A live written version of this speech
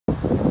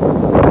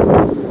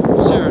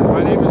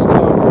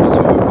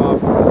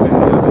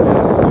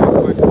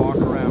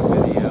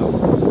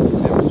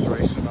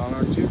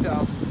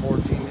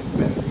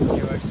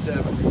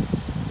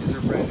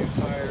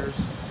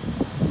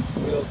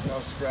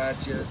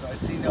is. I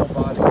see no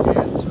body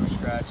dents or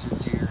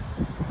scratches here.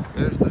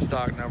 There's the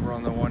stock number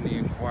on the one you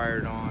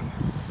inquired on.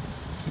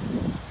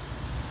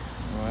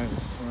 All right,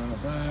 let's run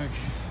it back.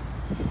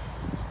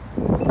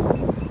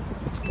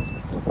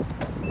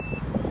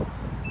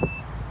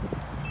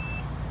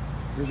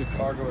 Here's the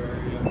cargo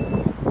area.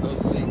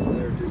 Those seats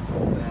there do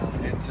fold down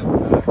and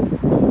tilt back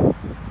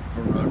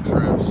for road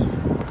trips.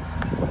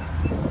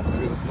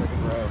 Look at the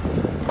second row.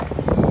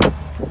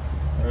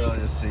 Really,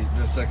 this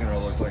second row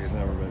looks like it's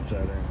never been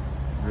set in.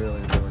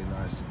 Really, really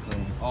nice and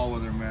clean. All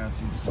weather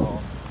mats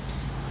installed.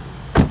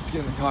 Let's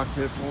get in the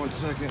cockpit for 1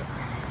 second.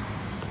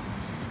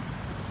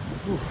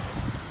 Whew.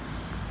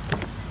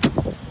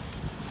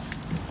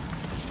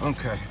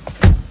 Okay.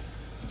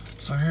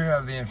 So here you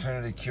have the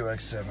Infiniti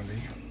QX70.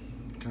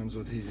 Comes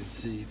with heated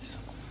seats,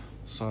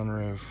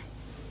 sunroof,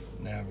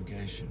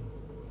 navigation.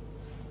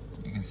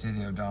 You can see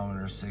the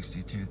odometer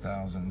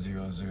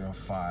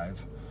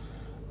 62,005.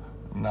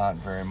 Not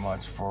very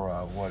much for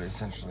what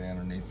essentially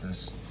underneath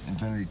this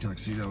Infiniti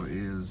Tuxedo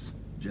is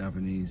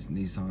Japanese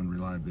Nissan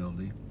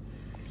reliability.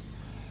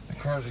 The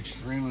car is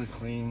extremely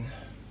clean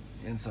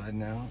inside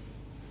and out.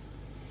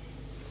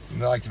 If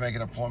you'd like to make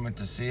an appointment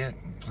to see it,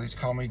 please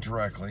call me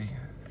directly.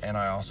 And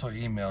I also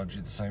emailed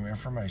you the same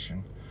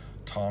information,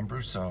 Tom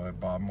Brousseau at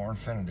Bob Moore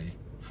Infiniti,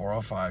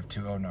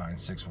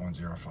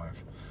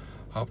 405-209-6105.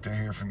 Hope to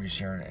hear from you,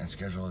 Sharon, and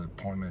schedule an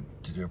appointment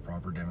to do a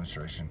proper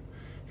demonstration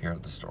here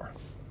at the store.